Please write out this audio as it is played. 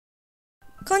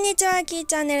こんにちは、キー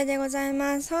チャンネルでござい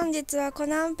ます。本日はコ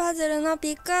ナンパズルの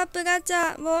ピックアップガチ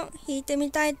ャを引いて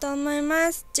みたいと思い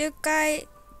ます。10回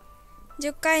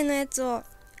のやつを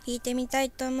引いてみたい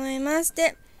と思います。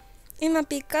で、今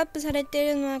ピックアップされてい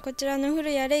るのはこちらの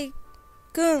古谷玲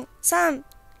くんさん。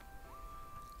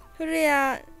古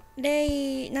谷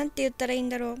玲、なんて言ったらいいん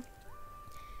だろう。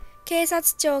警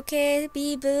察庁警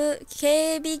備部、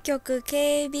警備局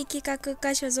警備企画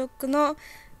課所属の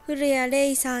古谷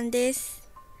玲さんです。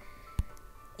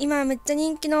今めっちゃ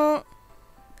人気の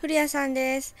古谷さん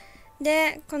です。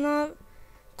で、この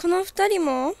二人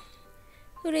も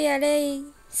古谷玲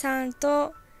さん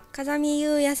と風見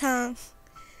優也さん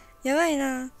やばい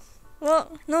な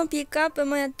のピックアップ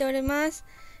もやっております。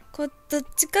どっ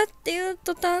ちかっていう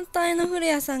と単体の古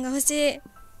谷さんが欲しい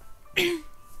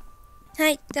は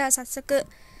い、じゃあ早速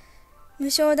無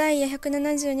償ダイヤ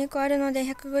172個あるので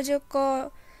150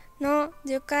個の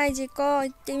10回実行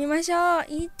行ってみましょう。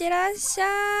いってらっしゃ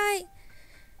い。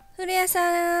古谷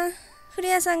さ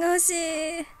んが欲しい。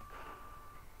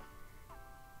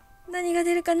何が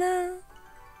出るかな。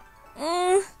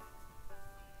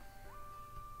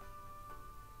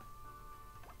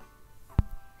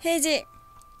平時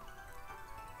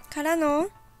からの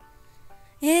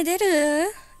出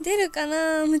るか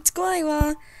な。むっちゃ怖い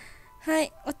わ。は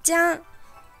い、おっちゃん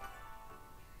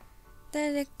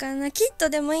誰かな。キット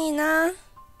でもいいな。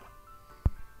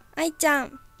愛ちゃ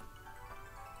ん。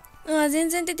全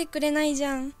然出てくれないじ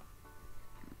ゃん。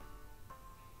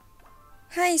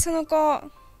はい、その子。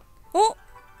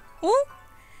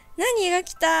何が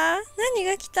来た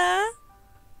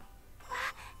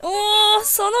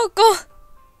その子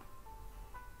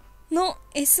の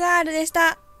SR でし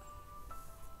た。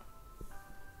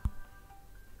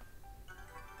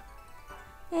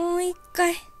もう一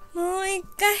回。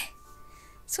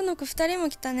その子二人も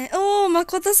来たね。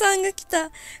誠さんが来た。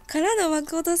からの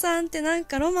誠さんってなん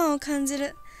かロマンを感じ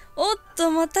る。おっ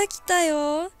と、また来た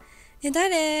よ。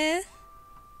誰？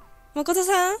誠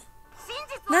さん？なんだ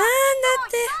っ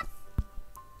て。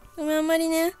ごめん、あんま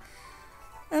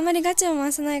りガチャを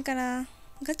回さないから。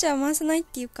ガチャを回さないっ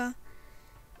ていうか。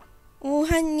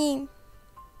犯人。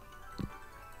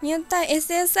によった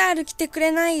SSR 来てく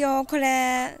れないよ、こ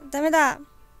れ。ダメだ。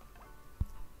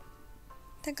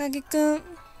高木くん。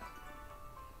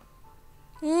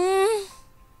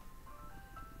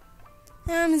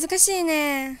難しい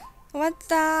ね。終わっ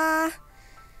た。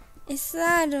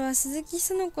SR は鈴木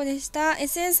すの子でした。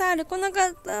SSR 来なか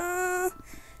った。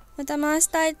また回し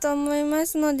たいと思いま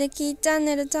すので、キーチャン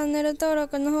ネル登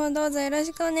録の方どうぞよろ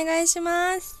しくお願いし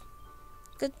ます。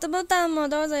グッドボタンも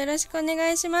どうぞよろしくお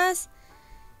願いします。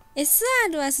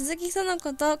SR は鈴木その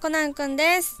子とコナンくん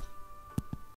です。